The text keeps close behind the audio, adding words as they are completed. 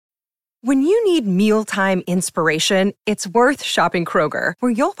When you need mealtime inspiration, it's worth shopping Kroger,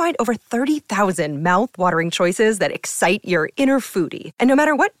 where you'll find over 30,000 mouth-watering choices that excite your inner foodie. And no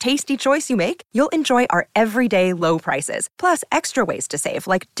matter what tasty choice you make, you'll enjoy our everyday low prices, plus extra ways to save,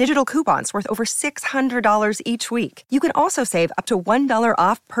 like digital coupons worth over $600 each week. You can also save up to $1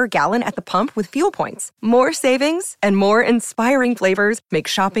 off per gallon at the pump with fuel points. More savings and more inspiring flavors make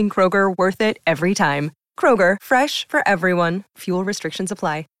shopping Kroger worth it every time. Kroger, fresh for everyone. Fuel restrictions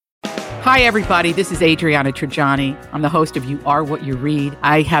apply. Hi, everybody. This is Adriana Trajani. I'm the host of You Are What You Read.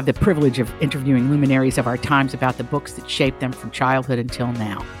 I have the privilege of interviewing luminaries of our times about the books that shaped them from childhood until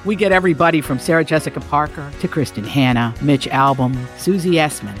now. We get everybody from Sarah Jessica Parker to Kristen Hanna, Mitch Albom, Susie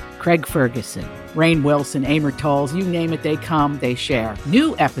Essman, Craig Ferguson, Rainn Wilson, Amor Tolls, you name it, they come, they share.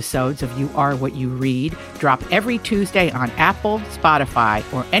 New episodes of You Are What You Read drop every Tuesday on Apple, Spotify,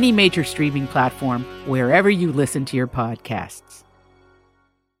 or any major streaming platform wherever you listen to your podcasts.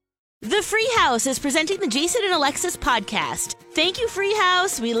 The Free House is presenting the Jason and Alexis podcast. Thank you, Free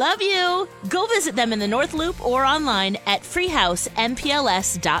House. We love you. Go visit them in the North Loop or online at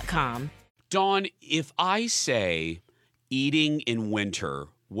freehousempls.com. Dawn, if I say eating in winter,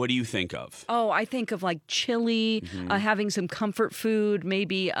 what do you think of? Oh, I think of like chili, having some comfort food,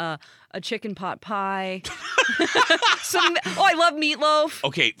 maybe a chicken pot pie. I love meatloaf.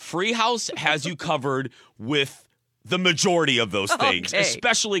 Okay, Free House has you covered with the majority of those things,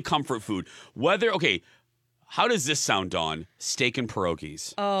 especially comfort food. How does this sound, Dawn? Steak and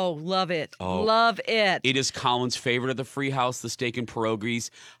pierogies. Oh, love it. Love it. It is Colin's favorite at the Free House, the steak and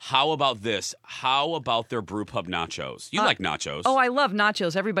pierogies. How about this? How about their brew pub nachos? You like nachos. Oh, I love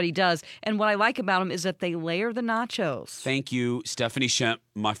nachos. Everybody does. And what I like about them is that they layer the nachos. Thank you. Stephanie Shemp,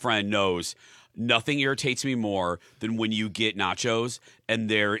 my friend, knows nothing irritates me more than when you get nachos and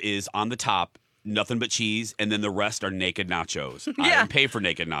there is on the top nothing but cheese, and then the rest are naked nachos. Yeah. I didn't pay for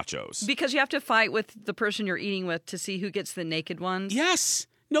naked nachos. Because you have to fight with the person you're eating with to see who gets the naked ones. Yes.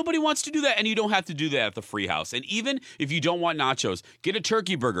 Nobody wants to do that, and you don't have to do that at the Free House. And even if you don't want nachos, get a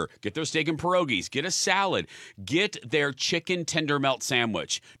turkey burger, get their steak and pierogies, get a salad, get their chicken tender melt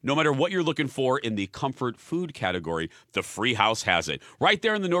sandwich. No matter what you're looking for in the comfort food category, the Free House has it. Right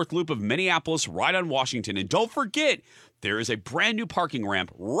there in the North Loop of Minneapolis, right on Washington. And don't forget, there is a brand new parking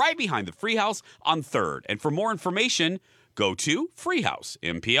ramp right behind the Free House on 3rd. And for more information, go to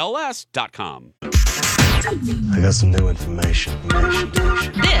freehousempls.com. I got some new information.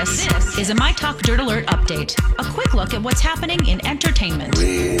 This is a My Talk Dirt Alert update. A quick look at what's happening in entertainment.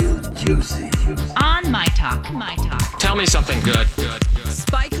 Real juicy. On My Talk. Tell me something good.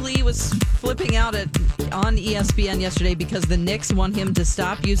 Spike Lee was flipping out on ESPN yesterday because the Knicks want him to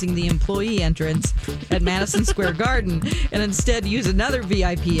stop using the employee entrance at Madison Square Garden and instead use another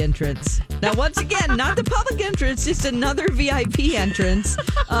VIP entrance. Now, once again, not the public entrance, just another VIP entrance.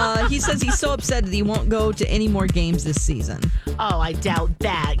 He says he's so upset that he won't go to any more games this season. Oh, I doubt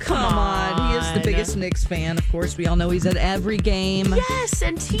that. Come on. He is the biggest Knicks fan. Of course, we all know he's at every game. Yes,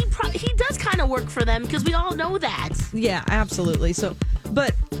 and he does kind of work for them because we all know that. Yeah, absolutely. So,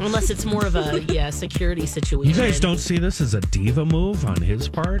 but unless it's more of a security situation. You guys don't see this as a diva move on his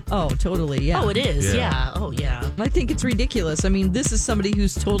part? Oh, totally. Yeah. Oh, it is. Yeah. Oh, yeah. I think it's ridiculous. I mean, this is somebody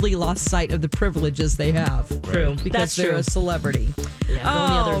who's totally lost sight of the privileges they have. True. Because That's they're true. a celebrity. Yeah, the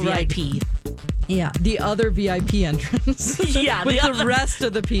only other VIP. Yeah, the other VIP entrance. Yeah, with the rest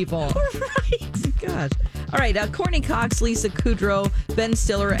of the people. Right. Gosh. All right, Courtney Cox, Lisa Kudrow, Ben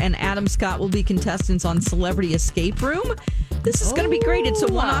Stiller, and Adam Scott will be contestants on Celebrity Escape Room. This is going to be great. It's a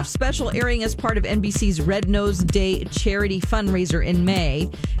one-off special airing as part of NBC's Red Nose Day charity fundraiser in May.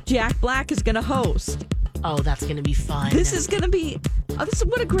 Jack Black is going to host. Oh, that's going to be fun. This is going to be...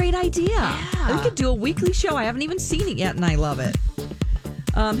 what a great idea. Yeah. We could do a weekly show. I haven't even seen it yet, and I love it.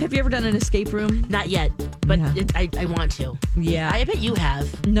 Have you ever done an escape room? Not yet, but I want to. Yeah. I bet you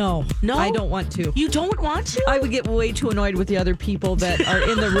have. No. No? I don't want to. You don't want to? I would get way too annoyed with the other people that are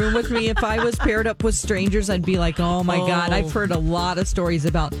in the room with me. If I was paired up with strangers, I'd be like, oh my God. I've heard a lot of stories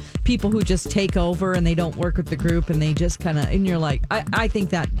about people who just take over and they don't work with the group and they just kind of, and you're like, I think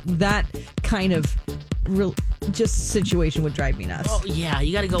that kind of just situation would drive me nuts. Oh, yeah.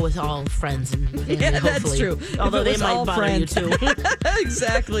 You got to go with all friends and family, yeah, that's hopefully. true. Although they might bother friends. you too.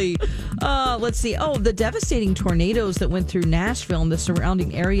 Exactly. Let's see. Oh, the devastating tornadoes that went through Nashville and the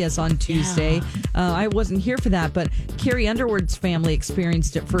surrounding areas on Tuesday. Yeah. I wasn't here for that, but Carrie Underwood's family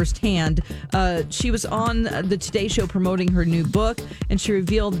experienced it firsthand. She was on the Today Show promoting her new book, and she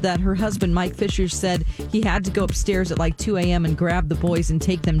revealed that her husband, Mike Fisher, said he had to go upstairs at like 2 a.m. and grab the boys and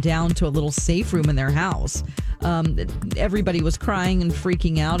take them down to a little safe room in their house. Everybody was crying and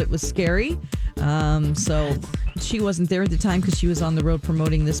freaking out. It was scary. So she wasn't there at the time because she was on the road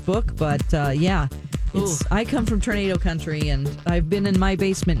promoting this book. But I come from tornado country, and I've been in my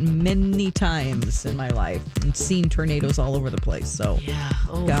basement many times in my life and seen tornadoes all over the place. So,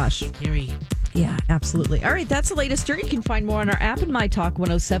 gosh. Scary. Yeah, absolutely. All right, that's the latest story. You can find more on our app and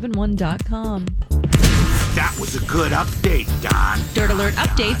mytalk1071.com. That was a good update, Don. Dirt Alert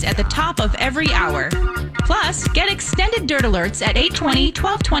updates at the top of every hour. Plus, get extended Dirt Alerts at 8:20,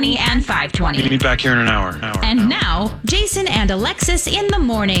 12:20, and 5:20. Meet back here in an hour. And now, Jason and Alexis in the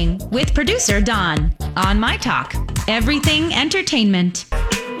morning with producer Don on My Talk. Everything Entertainment.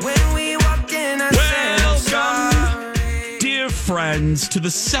 Welcome, dear friends, to the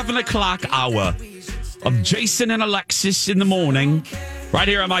 7 o'clock hour of Jason and Alexis in the morning. Right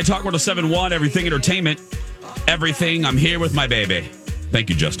here on My Talk 107.1, Everything Entertainment. Everything. I'm here with my baby. Thank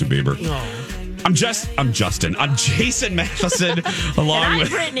you, Justin Bieber. I'm Justin. I'm Jason Matheson, along And I'm with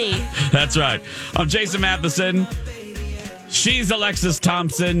Brittany. That's right. I'm Jason Matheson. She's Alexis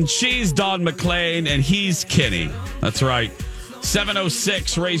Thompson. She's Dawn McClain, and he's Kenny. That's right.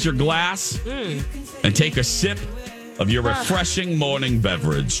 7:06. Raise your glass and take a sip of your refreshing morning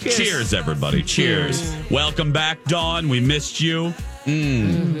beverage. Cheers, everybody. Cheers. Welcome back, Dawn. We missed you.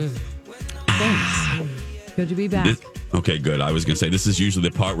 Thanks. Good to be back. Okay, good. I was going to say, this is usually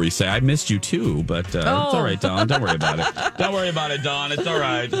the part where you say, I missed you too, but it's all right, Dawn. Don't worry about it. Don't worry about it, Dawn. It's all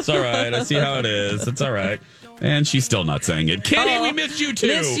right. It's all right. I see how it is. It's all right. And she's still not saying it. Kenny, we missed you too.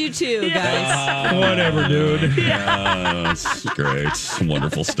 Missed you too, guys. Whatever, dude. It's great.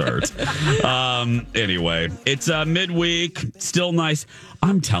 Wonderful start. Anyway, it's midweek. Still nice.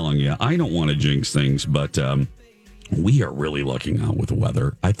 I'm telling you, I don't want to jinx things, but we are really lucking out with the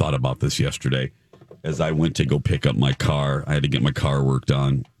weather. I thought about this yesterday as I went to go pick up my car. I had to get my car worked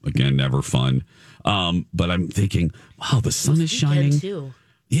on. Again, never fun. But I'm thinking, wow, the sun is shining. Too.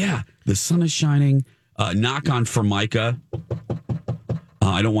 Yeah, the sun is shining. Knock on Formica.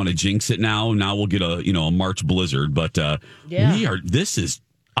 I don't want to jinx it now. Now we'll get a March blizzard, but I'll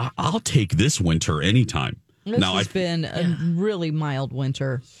take this winter anytime. This has been a really mild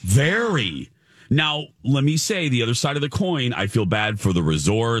winter. Very. Now, let me say the other side of the coin. I feel bad for the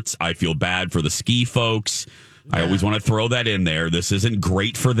resorts. I feel bad for the ski folks. I always want to throw that in there. This isn't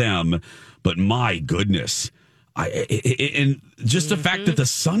great for them, but my goodness. And just the fact that the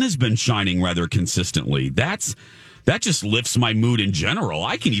sun has been shining rather consistently, that just lifts my mood in general.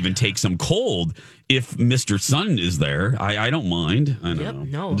 I can even take some cold if Mr. Sun is there. I don't mind. I know.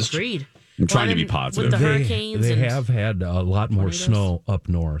 No, agreed. I'm trying to be positive. With the hurricanes, they have had a lot more snow up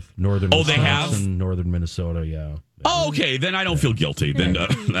north, northern. Oh, they have? Northern Minnesota. Yeah. Oh, okay. Then I don't feel guilty. Then I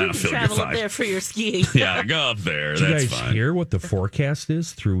don't feel travel fine. up there for your skiing. Yeah, go up there. Did That's you guys fine. hear what the forecast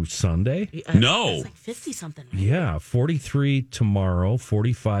is through Sunday? No. It's like 50 something. Right? Yeah, 43 tomorrow,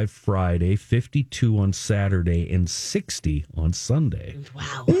 45 Friday, 52 on Saturday, and 60 on Sunday.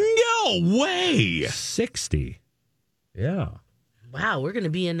 Wow. No way. 60. Yeah. Wow, we're going to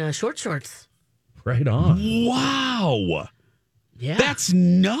be in short shorts. Right on. Wow. Yeah. That's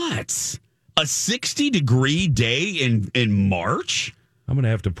nuts. A 60-degree day in March? I'm going to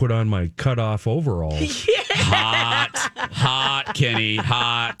have to put on my cutoff overalls. Hot, Kenny,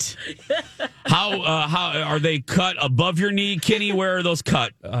 hot. How are they cut above your knee, Kenny? Where are those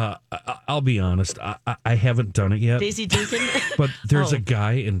cut? I'll be honest, I haven't done it yet. Daisy Dukin? But there's a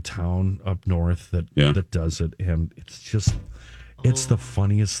guy in town up north that does it, and it's just... It's the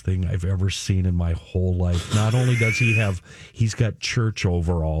funniest thing I've ever seen in my whole life. Not only does he's got church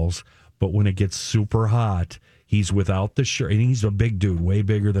overalls, but when it gets super hot, he's without the shirt. And he's a big dude, way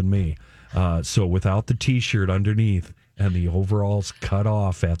bigger than me. So without the T-shirt underneath and the overalls cut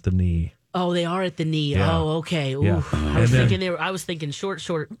off at the knee. Oh, they are at the knee. Yeah. Oh, okay. Ooh. Yeah. I was thinking short.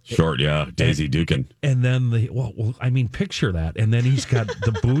 Short, yeah. Daisy Dukin. And then picture that. And then he's got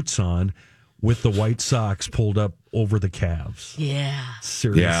the boots on with the white socks pulled up over the calves. Yeah.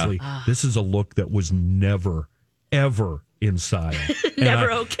 Seriously. Yeah. This is a look that was never, ever in style.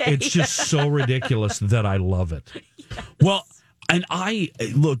 Okay. It's just so ridiculous that I love it. Well, and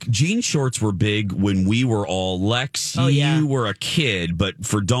jean shorts were big when we were all Lex. You were a kid, but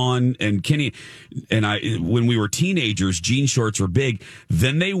for Dawn and Kenny and I, when we were teenagers, jean shorts were big.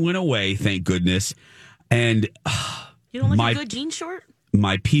 Then they went away, thank goodness. And you don't like a good jean short?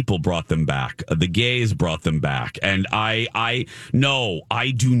 My people brought them back. The gays brought them back. And I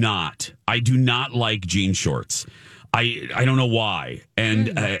do not. I do not like jean shorts. I don't know why.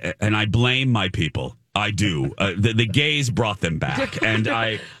 And I blame my people. I do. The gays brought them back. And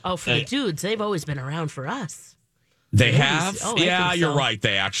for the dudes, they've always been around for us. They have? Oh, yeah, I think you're so. right.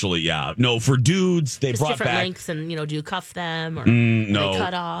 They actually, yeah. No, for dudes, they Just brought different back. lengths and, do you cuff them or no. they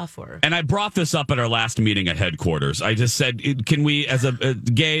cut off? Or And I brought this up at our last meeting at headquarters. I just said, can we, as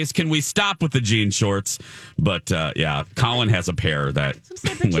gays, can we stop with the jean shorts? But yeah, Colin has a pair that.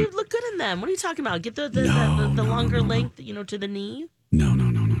 But you look good in them. What are you talking about? Get the longer length, to the knee? No.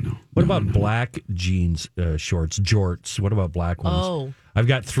 What about black jeans shorts, jorts? What about black ones? Oh. I've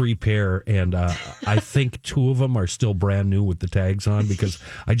got 3 pair, and I think 2 of them are still brand new with the tags on because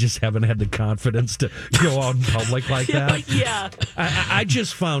I just haven't had the confidence to go out in public like that. Yeah. I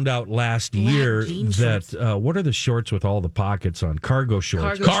just found out last year that what are the shorts with all the pockets on? Cargo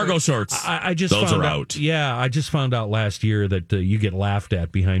shorts. Cargo shorts. I just those found are out. Yeah, I just found out last year that you get laughed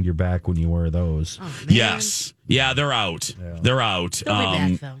at behind your back when you wear those. Oh, man. Yes. Yeah, they're out. Yeah. They're out. They'll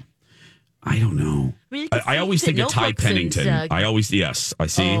be back, though. I don't know. I always think of Ty Pennington. I see. That's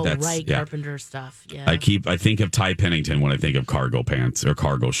right, yeah. carpenter stuff. Yeah. I think of Ty Pennington when I think of cargo pants or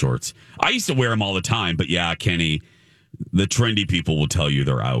cargo shorts. I used to wear them all the time, but yeah, Kenny, the trendy people will tell you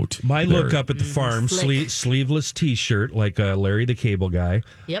they're out. My look up at the farm, sleeveless T-shirt like Larry the Cable Guy.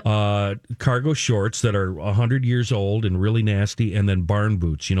 Yep. Cargo shorts that are 100 years old and really nasty, and then barn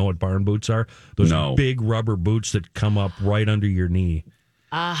boots. You know what barn boots are? Those big rubber boots that come up right under your knee.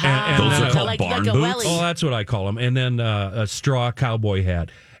 Uh-huh. Those are called barn boots? welly. Oh, that's what I call them. And then a straw cowboy hat.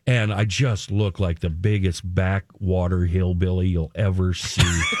 And I just look like the biggest backwater hillbilly you'll ever see.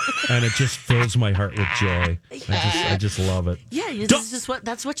 And it just fills my heart with joy. I just love it. Yeah,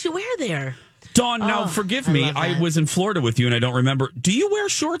 that's what you wear there. Dawn, now forgive me. I was in Florida with you and I don't remember. Do you wear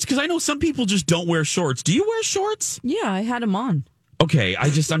shorts? Because I know some people just don't wear shorts. Do you wear shorts? Yeah, I had them on. Okay,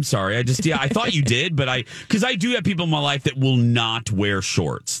 I'm sorry. I thought you did, but because I do have people in my life that will not wear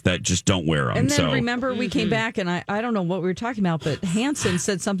shorts, that just don't wear them. And then remember, we came back and I don't know what we were talking about, but Hanson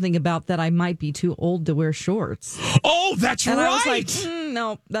said something about that I might be too old to wear shorts. Oh, that's and right. I was like,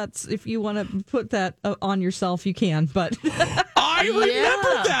 no, that's if you want to put that on yourself, you can. But I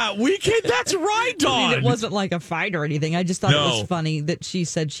remember that weekend. That's right, Dawn. I mean, it wasn't like a fight or anything. I just thought it was funny that she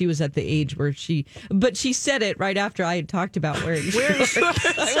said she was at the age where she said it right after I had talked about wearing shorts. I was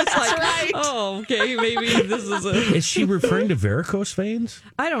like, right. oh, okay, maybe this is Is she referring to varicose veins?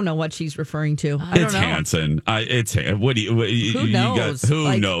 I don't know what she's referring to. I don't It's know. Hanson. Who knows?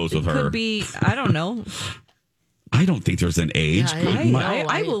 Who knows with it her? Could be. I don't know. I don't think there's an age. Yeah,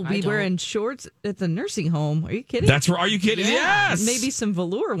 I will be wearing shorts at the nursing home. Are you kidding? That's right. Are you kidding? Yeah. Yes. Maybe some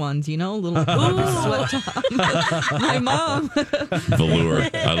velour ones, little sweat top. My mom. Velour.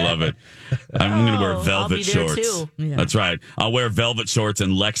 I love it. I'm going to wear I'll velvet be there shorts. too. Yeah. That's right. I'll wear velvet shorts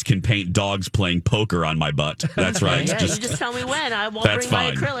and Lex can paint dogs playing poker on my butt. That's right. Yeah, you just tell me when. I won't That's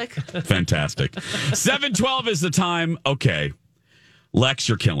bring fine. my acrylic. Fantastic. 7:12 is the time. Okay. Lex,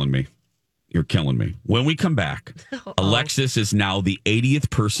 you're killing me. You're killing me. When we come back, Alexis is now the 80th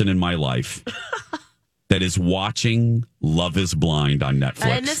person in my life that is watching Love is Blind on Netflix.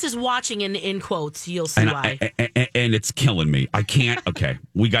 And this is watching in quotes. You'll see why. And it's killing me. I can't. Okay.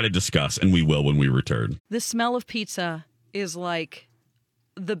 We got to discuss, and we will when we return. The smell of pizza is like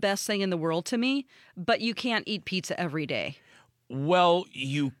the best thing in the world to me, but you can't eat pizza every day. Well,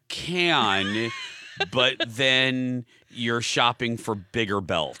 you can, but then you're shopping for bigger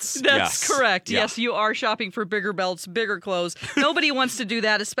belts. That's correct. Yeah. Yes, you are shopping for bigger belts, bigger clothes. Nobody wants to do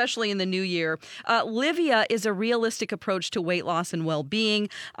that, especially in the new year. Livia is a realistic approach to weight loss and well-being.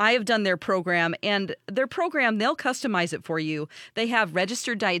 I have done their program, and their program, they'll customize it for you. They have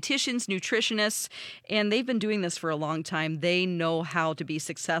registered dietitians, nutritionists, and they've been doing this for a long time. They know how to be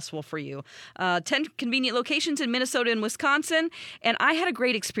successful for you. 10 convenient locations in Minnesota and Wisconsin, and I had a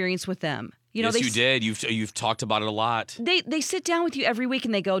great experience with them. Yes, you did. You've talked about it a lot. They sit down with you every week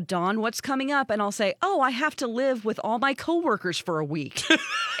and they go, Dawn, what's coming up? And I'll say, I have to live with all my coworkers for a week.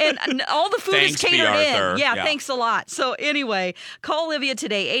 and all the food is catered in. Yeah, thanks a lot. So anyway, call Livia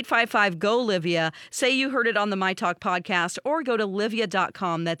today, 855-GO-LIVIA. Say you heard it on the My Talk podcast or go to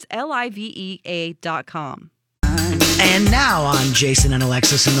livia.com. That's LIVEA.com. And now on Jason and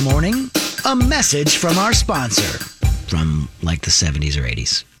Alexis in the Morning, a message from our sponsor from like the 70s or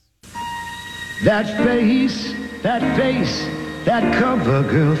 80s. That face, that cover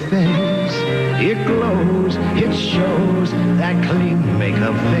girl face. It glows, it shows that clean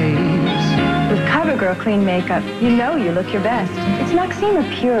makeup face. With CoverGirl Clean Makeup, you know you look your best. It's Noxema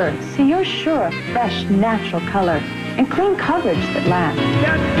Pure, so you're sure of fresh, natural color and clean coverage that lasts.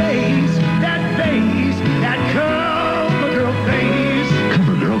 That face, that CoverGirl face.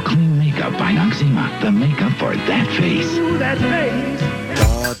 CoverGirl Clean Makeup by Noxema, the makeup for that face. Ooh, that face.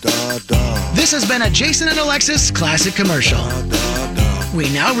 This has been a Jason and Alexis classic commercial.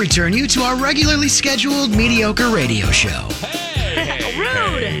 We now return you to our regularly scheduled mediocre radio show.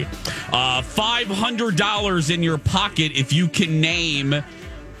 Rude. $500 in your pocket if you can name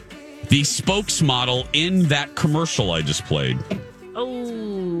the spokesmodel in that commercial I just played.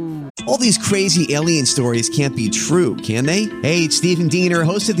 All these crazy alien stories can't be true, can they? Hey, it's Stephen Diener,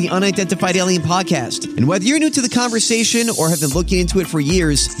 host of the Unidentified Alien Podcast. And whether you're new to the conversation or have been looking into it for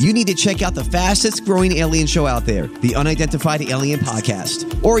years, you need to check out the fastest growing alien show out there, the Unidentified Alien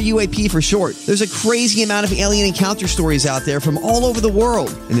Podcast, or UAP for short. There's a crazy amount of alien encounter stories out there from all over the world.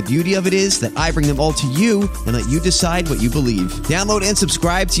 And the beauty of it is that I bring them all to you and let you decide what you believe. Download and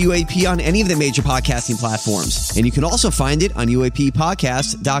subscribe to UAP on any of the major podcasting platforms. And you can also find it on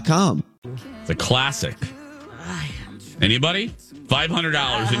UAPpodcast.com. It's a classic. Anybody?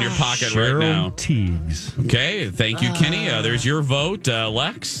 $500 in your pocket right now. Teagues. Okay, thank you, Kenny. There's your vote,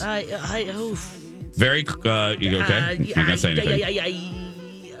 Lex. Very. You okay? I'm not gonna say anything.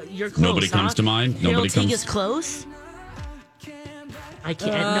 You're close. Nobody comes to mind. Nobody Teague comes. is close. I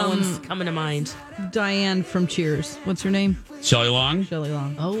can't. No one's coming to mind. Diane from Cheers. What's her name? Shelley Long. Shelley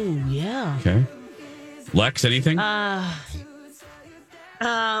Long. Oh yeah. Okay. Lex, anything?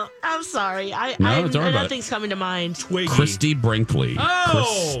 I'm sorry. Nothing's coming to mind. Christy Brinkley.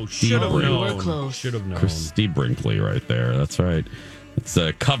 Oh, should have known. We're close. Should have known. Christy Brinkley, right there. That's right. It's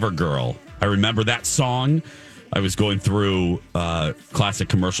a cover girl. I remember that song. I was going through classic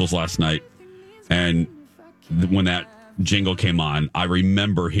commercials last night, and when that jingle came on, I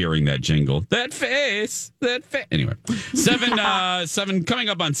remember hearing that jingle. That face. Anyway, 7 coming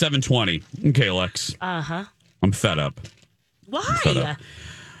up on 7:20. Okay, Lex. I'm fed up. Why?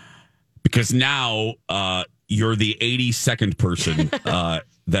 Because now you're the 82nd person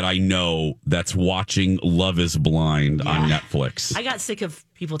that I know that's watching Love is Blind on Netflix. I got sick of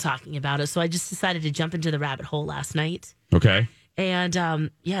people talking about it, so I just decided to jump into the rabbit hole last night. Okay. And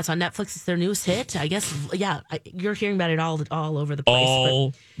it's on Netflix. It's their newest hit. I guess, you're hearing about it all over the place.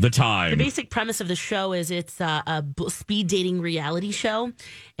 All the time. The basic premise of the show is it's a speed dating reality show.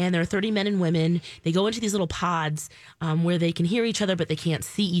 And there are 30 men and women. They go into these little pods where they can hear each other, but they can't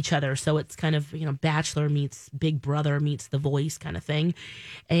see each other. So it's kind of, Bachelor meets Big Brother meets The Voice kind of thing.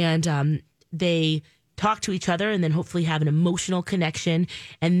 And they talk to each other and then hopefully have an emotional connection.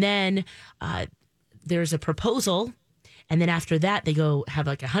 And then there's a proposal. And then after that, they go have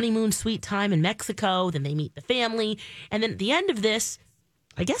like a honeymoon sweet time in Mexico. Then they meet the family. And then at the end of this,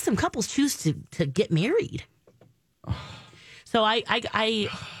 I guess some couples choose to get married. So I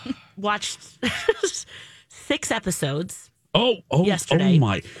watched 6 episodes yesterday. Oh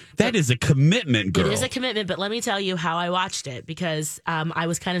my. That is a commitment, girl. It is a commitment, but let me tell you how I watched it because I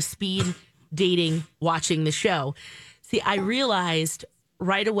was kind of speed dating watching the show. See, I realized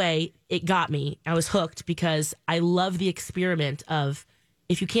right away, it got me. I was hooked because I love the experiment of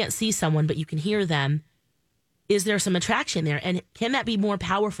if you can't see someone, but you can hear them, is there some attraction there? And can that be more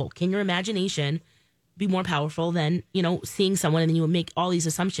powerful? Can your imagination be more powerful than, seeing someone and then you make all these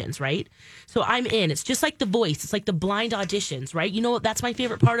assumptions, right? So I'm in. It's just like The Voice. It's like the blind auditions, right? That's my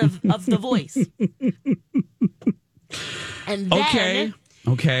favorite part of The Voice. And then...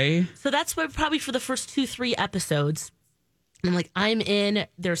 Okay. So that's probably for the first 2-3 episodes. I'm like, I'm in.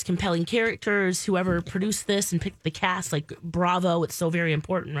 There's compelling characters. Whoever produced this and picked the cast, like, bravo. It's so very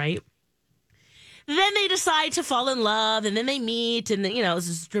important, right? Then they decide to fall in love, and then they meet, and then, it's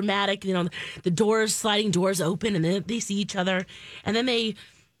this dramatic, the sliding doors open, and then they see each other, and then they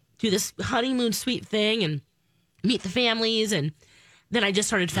do this honeymoon suite thing and meet the families, and then I just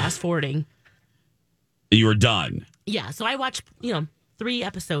started fast forwarding. You were done. Yeah, so I watched, 3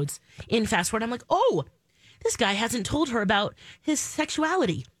 episodes in fast forward. I'm like, oh, this guy hasn't told her about his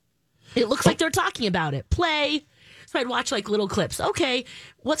sexuality. It looks like they're talking about it. Play. So I'd watch like little clips. Okay,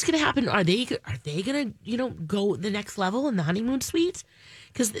 what's going to happen? Are they going to, go the next level in the honeymoon suite?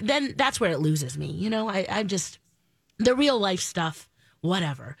 Because then that's where it loses me. I'm just, the real life stuff,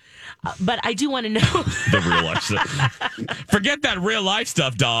 whatever. But I do want to know. The real life stuff. Forget that real life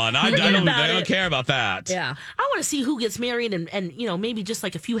stuff, Dawn. I don't care about that. Yeah. I want to see who gets married and maybe just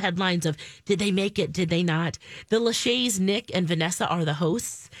like a few headlines of did they make it? Did they not? The Lachey's, Nick and Vanessa are the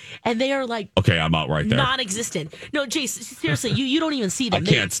hosts. And they are like. Okay, I'm out right there. Non-existent. No, Jason, seriously, you don't even see them. I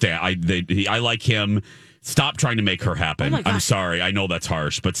can't stand. I like him. Stop trying to make her happen. I'm sorry. I know that's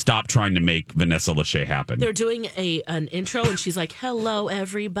harsh, but stop trying to make Vanessa Lachey happen. They're doing an intro, and she's like, hello,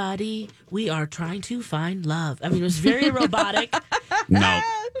 everybody. We are trying to find love. I mean, it was very robotic. No,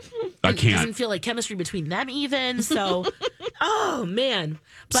 I can't. It doesn't feel like chemistry between them even. So Oh man!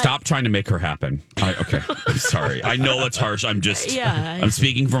 Stop trying to make her happen. Okay, I'm sorry. I know that's harsh. I'm just. Yeah. I'm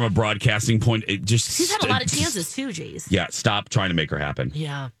speaking from a broadcasting point. She's had a lot of chances too, Jace. Yeah. Stop trying to make her happen.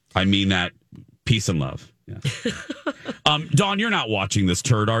 Yeah. I mean that. Peace and love. Yeah. Dawn, you're not watching this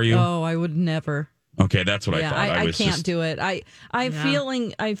turd, are you? Oh, I would never. Okay, that's what I thought. I can't do it. I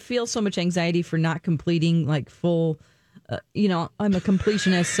feel so much anxiety for not completing like full. I'm a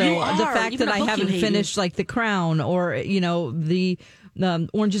completionist, so the fact that I haven't finished like The Crown or the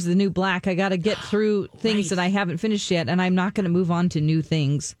Orange is the New Black, I got to get through things that I haven't finished yet, and I'm not going to move on to new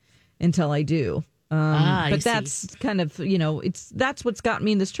things until I do. But that's kind of that's what's gotten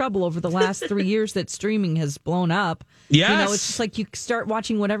me in this trouble over the last 3 years that streaming has blown up. Yes, it's just like you start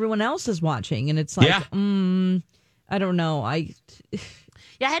watching what everyone else is watching, and it's like, I don't know,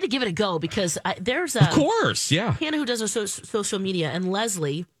 Yeah, I had to give it a go because there's of course, Hannah who does her social media, and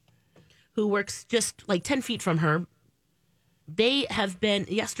Leslie, who works just like 10 feet from her. They have been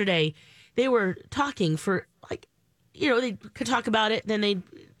yesterday. They were talking for they could talk about it, then they'd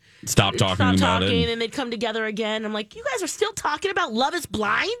stop talking about it, and then they'd come together again. I'm like, you guys are still talking about Love Is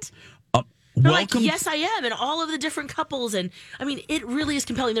Blind? Welcome. Like, yes, I am, and all of the different couples, and I mean, it really is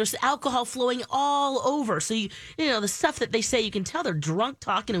compelling. There's alcohol flowing all over, so the stuff that they say, you can tell they're drunk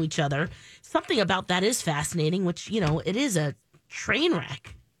talking to each other. Something about that is fascinating, which it is a train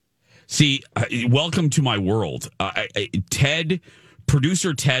wreck. See, welcome to my world.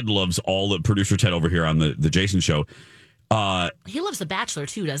 Producer Ted loves producer Ted over here on the Jason Show. He loves The Bachelor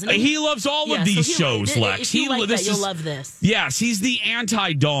too, doesn't he? He loves all of these shows, Lex. If you like that, you'll love this. Yes, he's the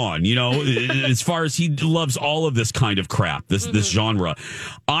anti-Dawn, as far as he loves all of this kind of crap, this genre.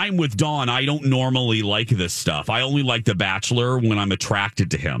 I'm with Dawn. I don't normally like this stuff. I only like The Bachelor when I'm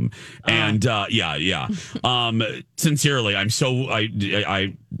attracted to him. And sincerely, I'm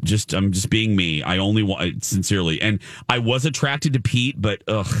just being me. I only want sincerely. And I was attracted to Pete, but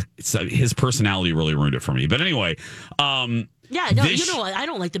his personality really ruined it for me. But anyway, I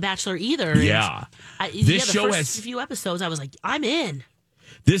don't like The Bachelor either. Yeah. The first few episodes, I was like, I'm in.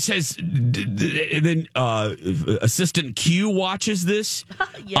 This has, then Assistant Q watches this.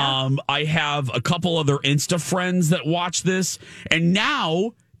 Yeah. I have a couple other Insta friends that watch this. And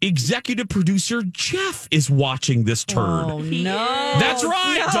now executive producer Jeff is watching this turd. Oh, no. That's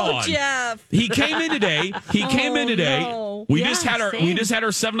right, Dawn. Jeff. He came in today. No. We just had our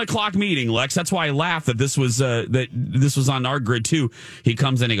 7:00 meeting, Lex. That's why I laughed that this was on our grid too. He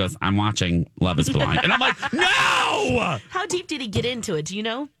comes in, he goes, "I'm watching Love Is Blind," and I'm like, "No!" How deep did he get into it? Do you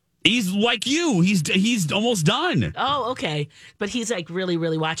know? He's like you. He's almost done. Oh, okay. But he's like really,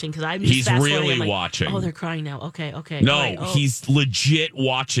 really watching because I'm just he's really like, watching. Oh, they're crying now. Okay. No, right. He's legit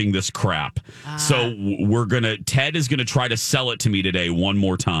watching this crap. So Ted is gonna try to sell it to me today one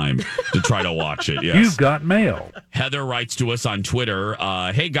more time to try to watch it. Yes. You've got mail. Heather writes to us on Twitter,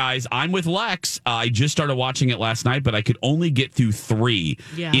 "Hey guys, I'm with Lex. I just started watching it last night, but I could only get through 3.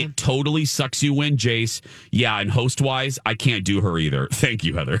 Yeah. It totally sucks you in, Jace. Yeah, and host-wise, I can't do her either. Thank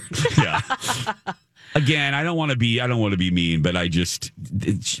you, Heather." Yeah. Again, I don't want to be mean, but Lex,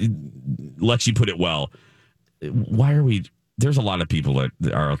 you put it well. Why are we? There's a lot of people that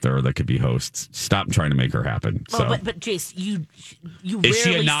are out there that could be hosts. Stop trying to make her happen. So. But Jace, you is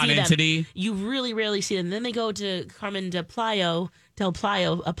she a rarely non-entity? See them. You really rarely see them. Then they go to Carmen Del Playa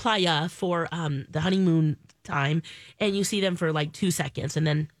for the honeymoon time, and you see them for like 2 seconds, and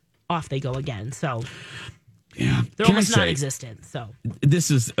then off they go again. So. Yeah, they're almost non-existent. So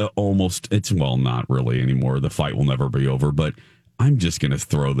this is not really anymore. The fight will never be over. But I'm just going to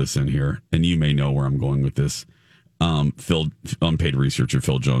throw this in here, and you may know where I'm going with this. Unpaid researcher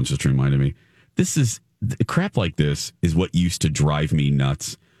Phil Jones just reminded me. Crap like this is what used to drive me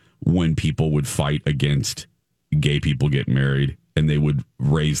nuts when people would fight against gay people getting married. And they would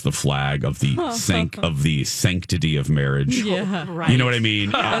raise the flag of the sanctity of marriage. Yeah, right. You know what I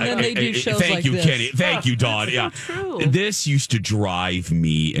mean? And then they do shows thank like you, this. Kenny. Thank you, Dawn. That's Yeah, so true. This used to drive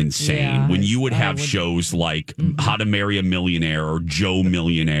me insane when you would have shows like How to Marry a Millionaire or Joe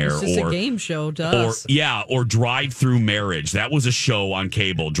Millionaire, it's just a game show to us. or Drive Through Marriage. That was a show on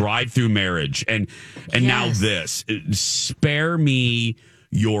cable. Drive Through Marriage, and now this. Spare me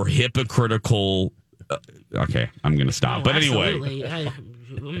your hypocritical. Okay, I'm going to stop. But anyway,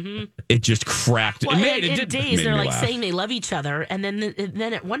 it just cracked. Well, it days they're like laugh. saying they love each other, and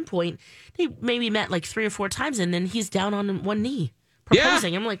then at one point they maybe met like 3 or 4 times, and then he's down on one knee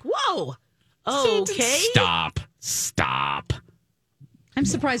proposing. I'm like, whoa, okay, stop. I'm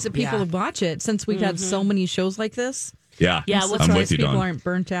surprised that people watch it since we've had so many shows like this. Yeah, yeah. I'm with surprised you, people Dawn. aren't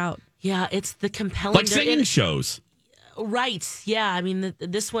burnt out. Yeah, it's the compelling Like singing shows. Right. Yeah. I mean,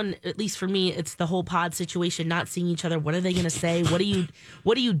 this one, at least for me, it's the whole pod situation, not seeing each other. What are they going to say? What do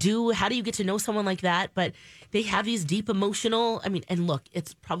you do? How do you get to know someone like that? But they have these deep emotional, I mean, and look,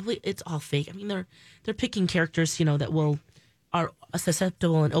 it's all fake. I mean, they're picking characters, that are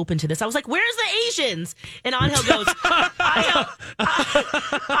susceptible and open to this. I was like, where's the Asians? And Angel goes, Angel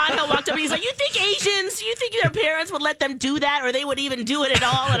walked up and he's like, you think their parents would let them do that, or they would even do it at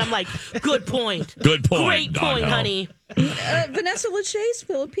all? And I'm like, good point. Good point. Great point, honey. Vanessa Lachey's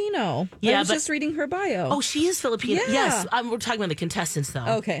Filipino. I was just reading her bio. Oh, she is Filipino. Yeah. Yes. We're talking about the contestants,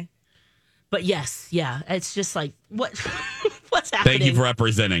 though. Okay. But yes, yeah. It's just like, what? What's happening? Thank you for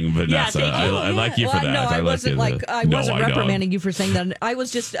representing, Vanessa. Yeah, thank you. I like you for that. No, I wasn't reprimanding you for saying that. I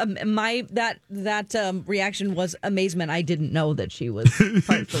was just that reaction was amazement. I didn't know that she was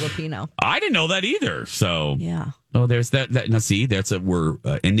part Filipino. I didn't know that either. So yeah. Oh, there's that. Now, see, we're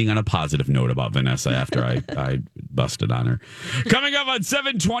ending on a positive note about Vanessa after I busted on her. Coming up on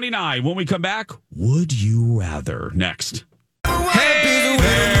 7:29 when we come back, would you rather? Next. Hey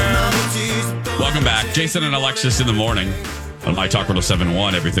there. Welcome back. Jason and Alexis in the morning on My Talk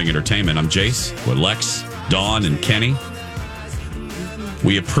 107.1, Everything Entertainment. I'm Jace with Lex, Dawn, and Kenny.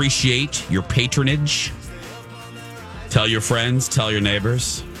 We appreciate your patronage. Tell your friends, tell your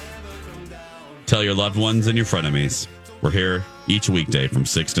neighbors, tell your loved ones and your frenemies. We're here each weekday from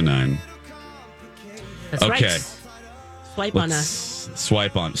 6 to 9. That's okay. Right. Swipe on us.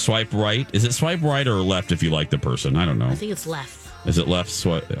 Swipe right. Is it swipe right or left if you like the person? I don't know. I think it's left. Is it left?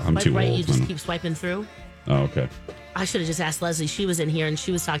 I'm too right, old. you just keep swiping through. Oh, okay. I should have just asked Leslie. She was in here and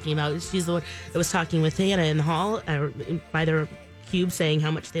she was talking about. She's the one that was talking with Hannah in the hall by their cube, saying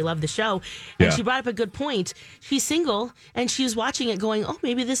how much they love the show. And she brought up a good point. She's single and she was watching it, going, "Oh,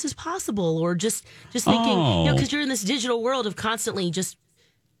 maybe this is possible," or just thinking, because you're in this digital world of constantly just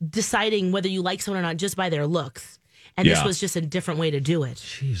deciding whether you like someone or not just by their looks. And this was just a different way to do it.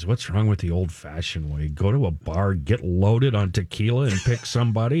 Jeez, what's wrong with the old-fashioned way? Go to a bar, get loaded on tequila, and pick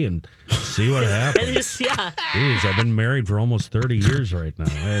somebody and see what happens. Jeez, I've been married for almost 30 years right now.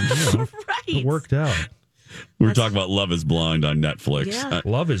 And, it worked out. We were talking about Love is Blind on Netflix. Yeah.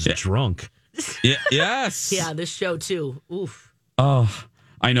 Love is drunk. Yes. Yeah, this show, too. Oof.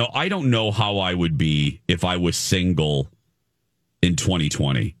 I know. I don't know how I would be if I was single in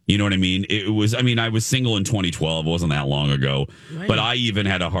 2020. You know what I mean? I was single in 2012. It wasn't that long ago. Right. But I even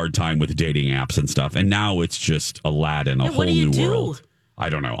had a hard time with dating apps and stuff. And now it's just Aladdin, a whole new world. I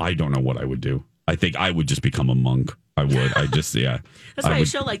don't know. I don't know what I would do. I think I would just become a monk. I would. That's why a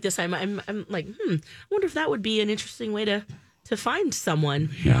show like this, I'm like, I wonder if that would be an interesting way to find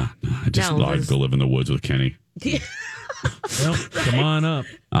someone. Yeah. I'd go live in the woods with Kenny. Well, come on up.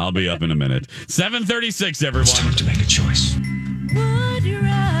 I'll be up in a minute. 7:36, everyone. It's time to make a choice. Would you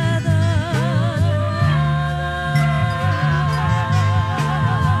rather?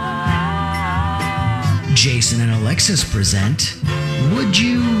 Jason and Alexis present Would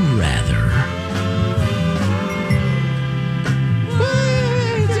You Rather?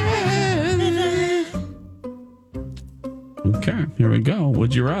 Okay, here we go.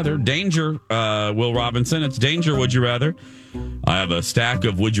 Would you rather? Danger, Will Robinson. It's Danger, Would You Rather? I have a stack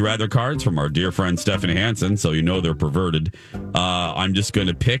of Would You Rather cards from our dear friend Stephanie Hansen, so you know they're perverted. I'm just going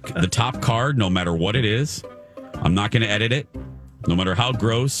to pick the top card, no matter what it is. I'm not going to edit it, no matter how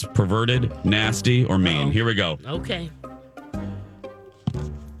gross, perverted, nasty, or mean. Here we go. Okay.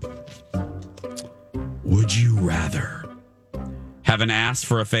 Would you rather have an ass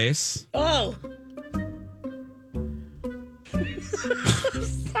for a face? Oh.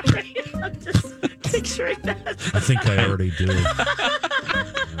 Sorry, I'm just picturing that. I think I already do.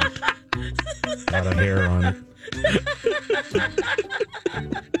 Got a hair on it.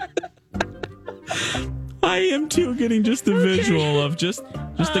 I am too, getting just the visual of just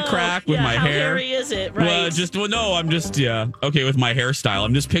the crack with my how hair. How hairy is it? Right. I'm just okay with my hairstyle.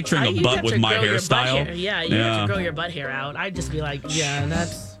 I'm just picturing a butt with my hairstyle. You have to grow your butt hair out. I'd just be like,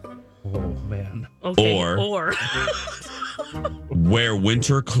 that's. Oh man. Okay. Or wear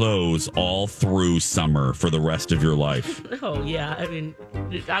winter clothes all through summer for the rest of your life. Oh yeah. I mean,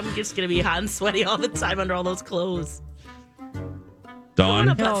 I'm just gonna be hot and sweaty all the time under all those clothes.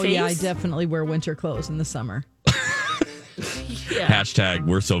 Dawn? Oh, yeah, I definitely wear winter clothes in the summer. Hashtag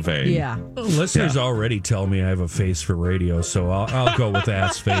we're so vain. Yeah. Well, listeners already tell me I have a face for radio, so I'll go with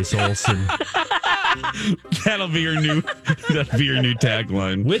ass face Olsen. That'll be your new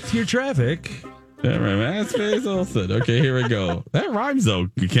tagline. With your traffic. Yeah, right. Ass face Olsen. Okay, here we go. That rhymes though,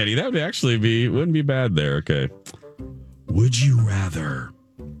 Kenny. That would actually wouldn't be bad there. Okay. Would you rather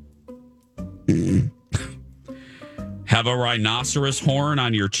have a rhinoceros horn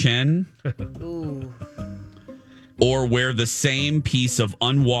on your chin? Ooh. or wear the same piece of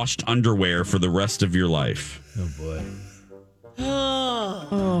unwashed underwear for the rest of your life? Oh, boy.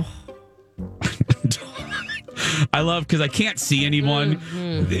 Oh. I love, because I can't see anyone.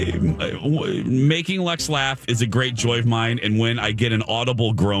 Making Lex laugh is a great joy of mine, and when I get an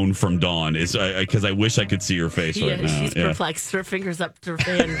audible groan from Dawn, is because I wish I could see her face right now. She's perplexed. Her fingers up to her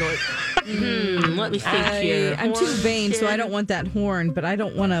fan going, let me think here. I'm too vain, so I don't want that horn, but I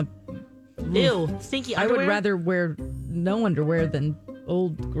don't want to. Ew, stinky underwear? I would rather wear no underwear than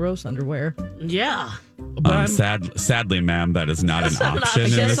old, gross underwear. Yeah. Sadly, ma'am, that is not an option in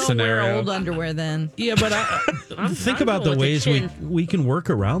this I'll scenario. wear old underwear then. Yeah, but think about the ways we can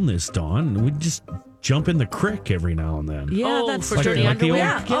work around this, Dawn. We just jump in the creek every now and then. Yeah, that's for dirty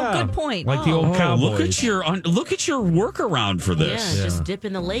underwear. Good point. Like the old cowboys. Look at your workaround for this. Yeah, just dip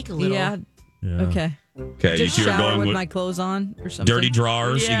in the lake a little. Yeah. Okay. Okay, just you're shower going with with my clothes on or something. Dirty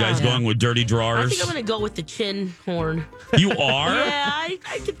drawers. Yeah. You guys going with dirty drawers? I think I'm going to go with the chin horn. You are? Yeah, I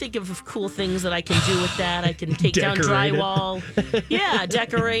can think of cool things that I can do with that. I can take down Decorate it. drywall. Yeah,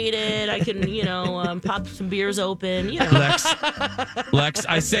 decorate it. I can, pop some beers open. Lex,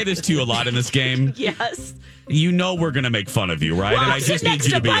 I say this to you a lot in this game. Yes. You know we're going to make fun of you, right? Well, and I just need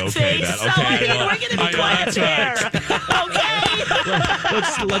you to be okay with that. Okay, we're going to be quiet there. Okay.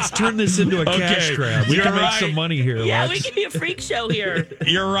 Let's turn this into a cash grab. We can make some money here, Yeah, Lex. we can be a freak show here.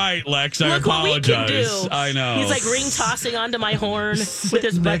 You're right, Lex. I Look apologize. what we can do. I know. He's like ring tossing onto my horn with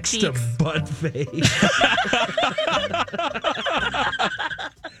his butt Next cheeks. to butt face.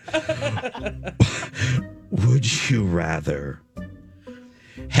 Would you rather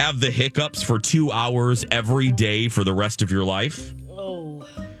have the hiccups for 2 hours every day for the rest of your life? Oh.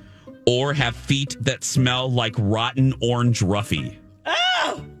 Or have feet that smell like rotten orange roughy?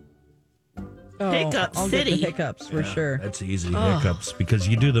 Oh! Hiccup I'll City. get the hiccups for sure. That's easy, hiccups, because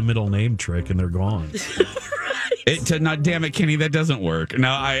you do the middle name trick and they're gone. Damn it, Kenny, that doesn't work.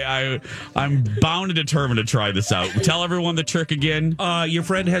 Now, I'm bound and determined to try this out. Tell everyone the trick again. Your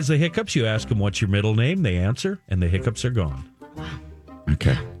friend has the hiccups. You ask them, what's your middle name? They answer, and the hiccups are gone.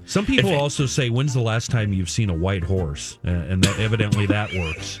 Okay. Some people also say, when's the last time you've seen a white horse? And that evidently that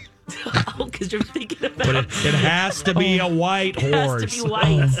works. Oh, because you're thinking about But it has to be a white horse. It has to be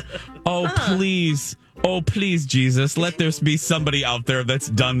white. Please. Oh, please, Jesus. Let there be somebody out there that's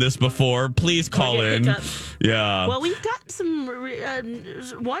done this before. Please call in. Hiccups. Yeah. Well, we've got some.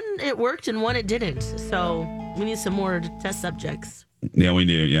 One, it worked, and one, it didn't. So we need some more test subjects. Yeah, we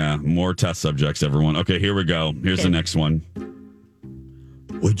do. Yeah. More test subjects, everyone. Okay, here we go. Here's the next one.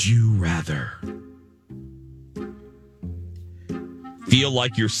 Would you rather feel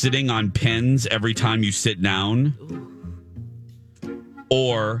like you're sitting on pins every time you sit down?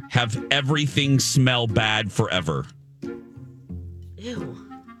 Or have everything smell bad forever? Ew.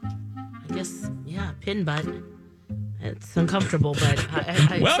 I guess, yeah, pin butt. It's uncomfortable, but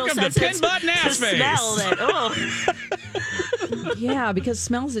I'm Welcome so to Pin Butt and Ass Face. Smell that. Oh. Yeah, because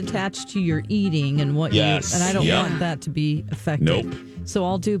smell's attached to your eating and what Yes. you and I don't want that to be affected. Nope. So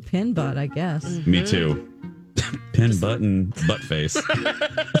I'll do pin butt, I guess. Me too. Pin butt and butt face.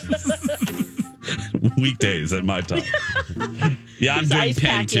 Weekdays at my time. Yeah, I'm doing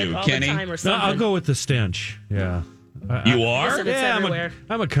pin too. Kenny? No, I'll go with the stench. Yeah. You are? Listen, it's everywhere.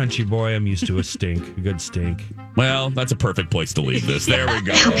 I'm a country boy. I'm used to a stink, a good stink. Well, that's a perfect place to leave this. There we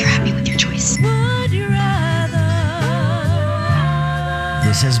go. I hope you're happy with your choice.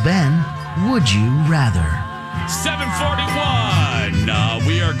 This has been Would You Rather? 7:41.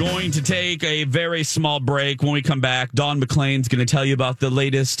 We are going to take a very small break. When we come back, Dawn McClain's going to tell you about the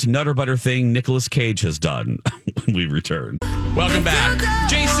latest Nutter Butter thing Nicolas Cage has done when we return. Welcome back.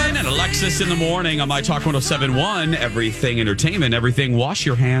 Jason and Alexis in the morning on My Talk 107.1. Everything Entertainment, everything. Wash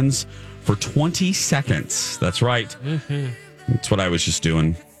your hands for 20 seconds. That's right. Mm-hmm. That's what I was just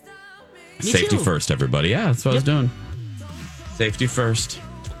doing. Me Safety too. first, everybody. Yeah, that's what I was doing. Safety first.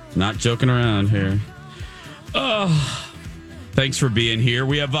 Not joking around here. Oh, thanks for being here.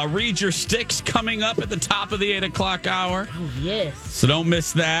 We have Read Your Sticks coming up at the top of the 8 o'clock hour. Oh, yes. So don't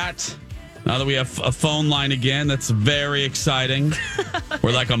miss that. Now that we have a phone line again, that's very exciting.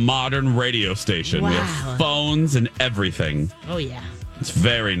 We're like a modern radio station. We Wow. have phones and everything. Oh, yeah. It's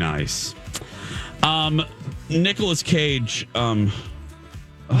very nice. Nicolas Cage. Oh,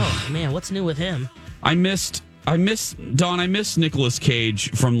 man, what's new with him? I miss Nicolas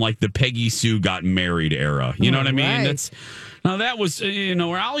Cage from like the Peggy Sue got married era. You know what I mean? Right. That was,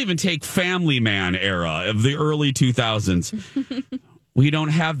 or I'll even take Family Man era of the early 2000s. We don't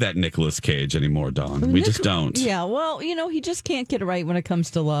have that Nicolas Cage anymore, Dawn. We just don't. Yeah, well, he just can't get it right when it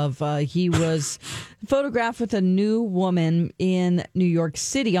comes to love. He was photographed with a new woman in New York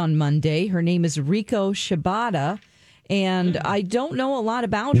City on Monday. Her name is Riko Shibata. And I don't know a lot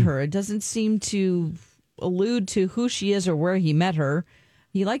about her. It doesn't seem to allude to who she is or where he met her.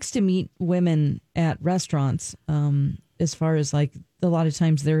 He likes to meet women at restaurants, as far as like a lot of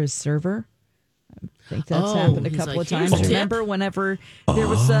times they're his server. I think that's happened a couple of times. Remember whenever there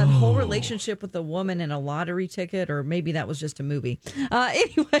was that whole relationship with a woman and a lottery ticket, or maybe that was just a movie.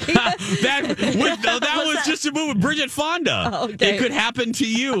 Anyway. that was just a movie with Bridget Fonda. Okay. It Could Happen to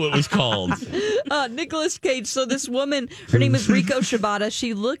You, it was called. Nicolas Cage. So this woman, her name is Riko Shibata.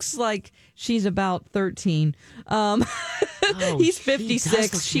 She looks like she's about 13. He's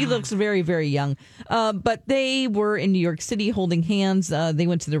 56. She looks very, very young. But they were in New York City holding hands. They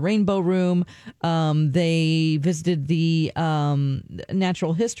went to the Rainbow Room. They visited the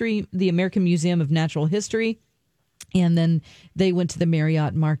Natural History, the American Museum of Natural History. And then they went to the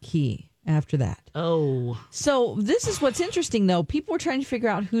Marriott Marquis after that. Oh. So this is what's interesting, though. People were trying to figure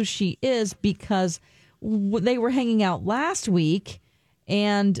out who she is because they were hanging out last week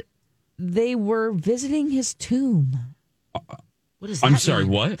and they were visiting his tomb. What is that? I'm sorry,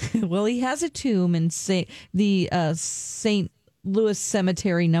 what? Well, he has a tomb in the St. Louis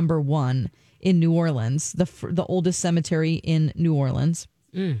Cemetery number 1 in New Orleans, the oldest cemetery in New Orleans.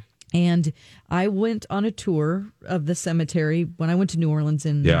 And I went on a tour of the cemetery when I went to New Orleans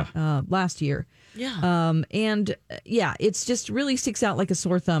last year. Yeah. It's just really sticks out like a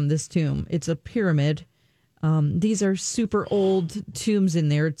sore thumb, this tomb. It's a pyramid. These are super old tombs in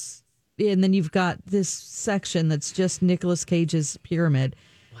there. And then you've got this section that's just Nicolas Cage's pyramid.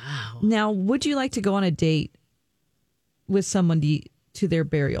 Wow. Now, would you like to go on a date with someone to their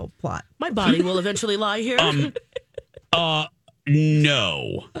burial plot? My body will eventually lie here.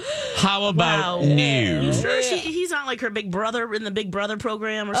 No. How about no? Sure, he's not like her big brother in the Big Brother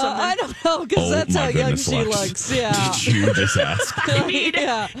program or something. I don't know, because that's how young she looks. Yeah. Did you just ask? I mean,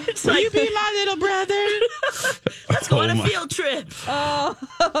 yeah. It's Will like, you be my little brother? let's go on a field trip. Oh,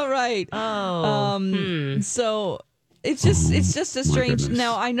 right. So it's just a strange.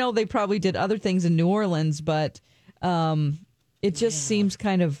 Now I know they probably did other things in New Orleans, but it just seems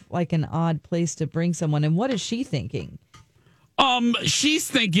kind of like an odd place to bring someone. And what is she thinking? She's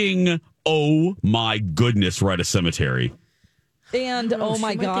thinking, oh my goodness, we're at a cemetery. And oh my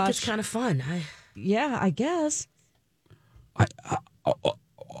I gosh, think it's kind of fun. Yeah, I guess.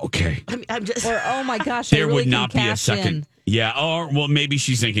 Okay. I'm just. Or oh my gosh, there I really would not can be a cash second. in. Yeah, or well, maybe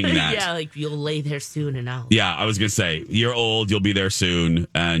she's thinking that. Yeah, like you'll lay there soon and I'll. Yeah, I was gonna say you're old, you'll be there soon,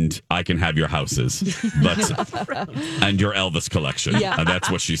 and I can have your houses, but and your Elvis collection. Yeah. That's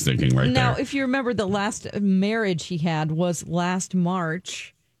what she's thinking right Now, there. if you remember, the last marriage he had was last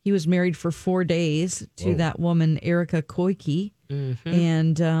March. He was married for 4 days to that woman, Erica Koike.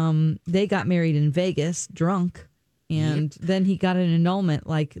 And they got married in Vegas, drunk. And then he got an annulment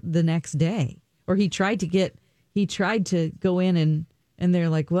like the next day. Or he tried to go in and they're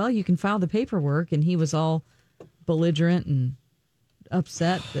like, well, you can file the paperwork. And he was all belligerent and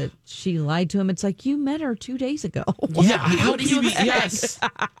upset that she lied to him. It's like, you met her 2 days ago. Yeah, how can you be? Yes.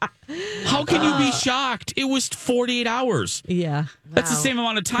 How can you be shocked? It was 48 hours. Yeah. That's the same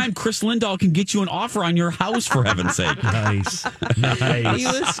amount of time Chris Lindahl can get you an offer on your house, for heaven's sake. Nice. He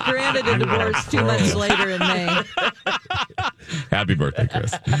was stranded and divorced 2 months later in May. Happy birthday,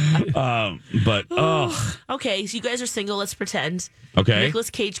 Chris. Okay, so you guys are single. Let's pretend. Okay. Nicolas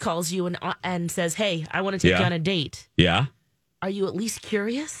Cage calls you and says, "Hey, I want to take you on a date." Yeah. Are you at least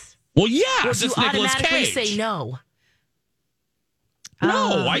curious? Well, yeah. Or do you it's Nicolas automatically Cage. say no?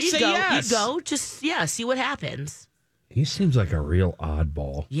 No, I you say go, yes. You go. Just see what happens. He seems like a real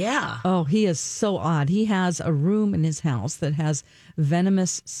oddball. Yeah. Oh, he is so odd. He has a room in his house that has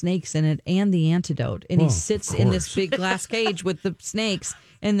venomous snakes in it and the antidote. And he sits in this big glass cage with the snakes,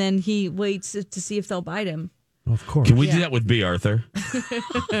 and then he waits to see if they'll bite him. Of course. Can we do that with B. Arthur?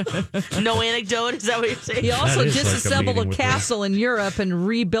 No anecdote? Is that what you're saying? He also is like a disassembled meeting a with castle in Europe and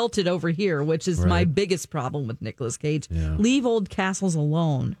rebuilt it over here, which is my biggest problem with Nicolas Cage. Yeah. Leave old castles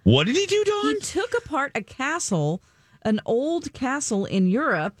alone. What did he do, Dawn? He took apart a castle, an old castle in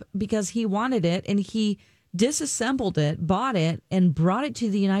Europe, because he wanted it, and he disassembled it, bought it, and brought it to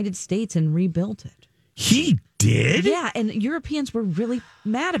the United States and rebuilt it. He did? Yeah, and Europeans were really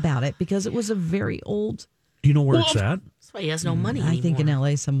mad about it because it was a very old... Do you know where it's at? That's why he has no money I think in anymore.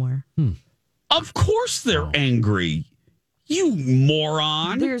 L.A. somewhere. Of course they're angry. You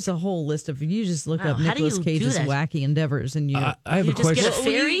moron. There's a whole list of... You just look Wow, up how do Nicolas you Cage's do that? wacky endeavors, and you... I have You a just question. get a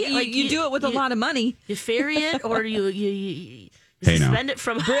ferry? You do it with a lot of money. You ferry it, or you Hey, now. Suspend it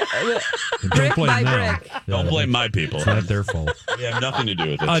from Don't blame them. Don't blame my people. It's not their fault. We have nothing to do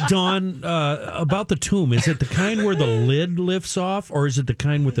with it. Dawn, about the tomb, is it the kind where the lid lifts off, or is it the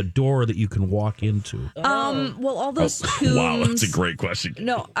kind with a door that you can walk into? Well, all those tombs. Wow, that's a great question.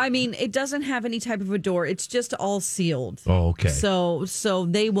 No, I mean, it doesn't have any type of a door. It's just all sealed. Oh, okay. So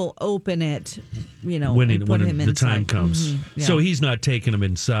they will open it, when when put him the inside. time comes. Mm-hmm. Yeah. So he's not taking him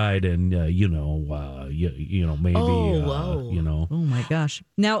inside, and maybe Oh my gosh!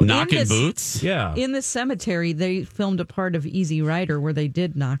 Now knocking boots. Yeah. In the cemetery, they filmed a part of Easy Rider where they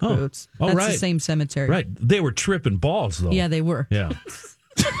did knock boots. Oh, That's right. the same cemetery. Right. They were tripping balls, though. Yeah, they were. Yeah.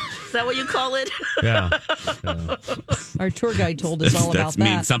 Is that what you call it? Yeah. Our tour guide told us all about That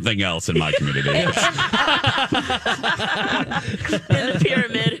means something else in my community. In the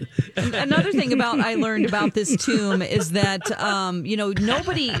pyramid. Another thing I learned about this tomb is that,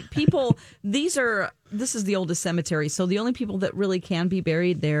 this is the oldest cemetery. So the only people that really can be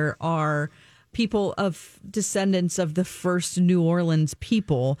buried there are people of descendants of the first New Orleans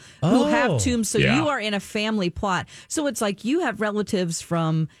people who have tombs. So you are in a family plot. So it's like you have relatives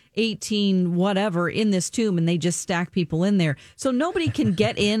from 18 whatever in this tomb, and they just stack people in there. So nobody can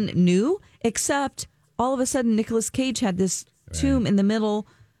get in new, except all of a sudden Nicolas Cage had this tomb in the middle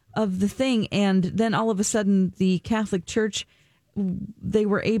of the thing, and then all of a sudden the Catholic Church, they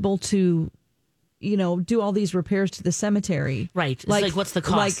were able to do all these repairs to the cemetery. Right. It's like what's the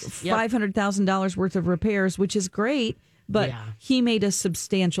cost? Like $500,000 worth of repairs, which is great, but he made a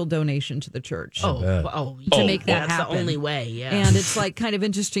substantial donation to the church. To make that that's happen. the only way, yeah. And it's like kind of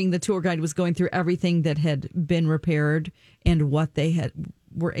interesting. The tour guide was going through everything that had been repaired and what they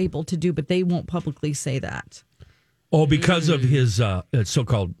were able to do, but they won't publicly say that. Oh, because of his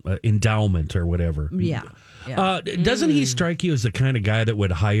so-called endowment or whatever. Yeah. Doesn't he strike you as the kind of guy that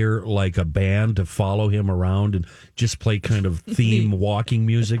would hire like a band to follow him around and just play kind of theme walking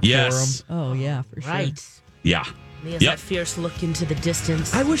music for him? Oh, yeah, for sure. Right. Yeah. He has that fierce look into the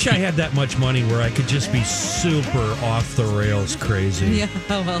distance. I wish I had that much money where I could just be super off the rails crazy. Yeah,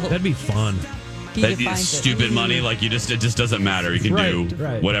 well. That'd be fun. That stupid money, like it just doesn't matter. You can do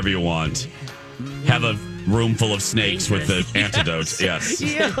whatever you want. Have a room full of snakes with the antidotes. Yes.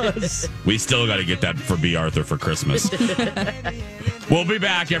 We still got to get that for B. Arthur for Christmas. We'll be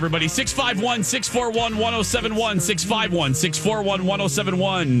back, everybody. 651-641-1071.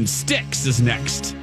 651-641-1071. Styx is next.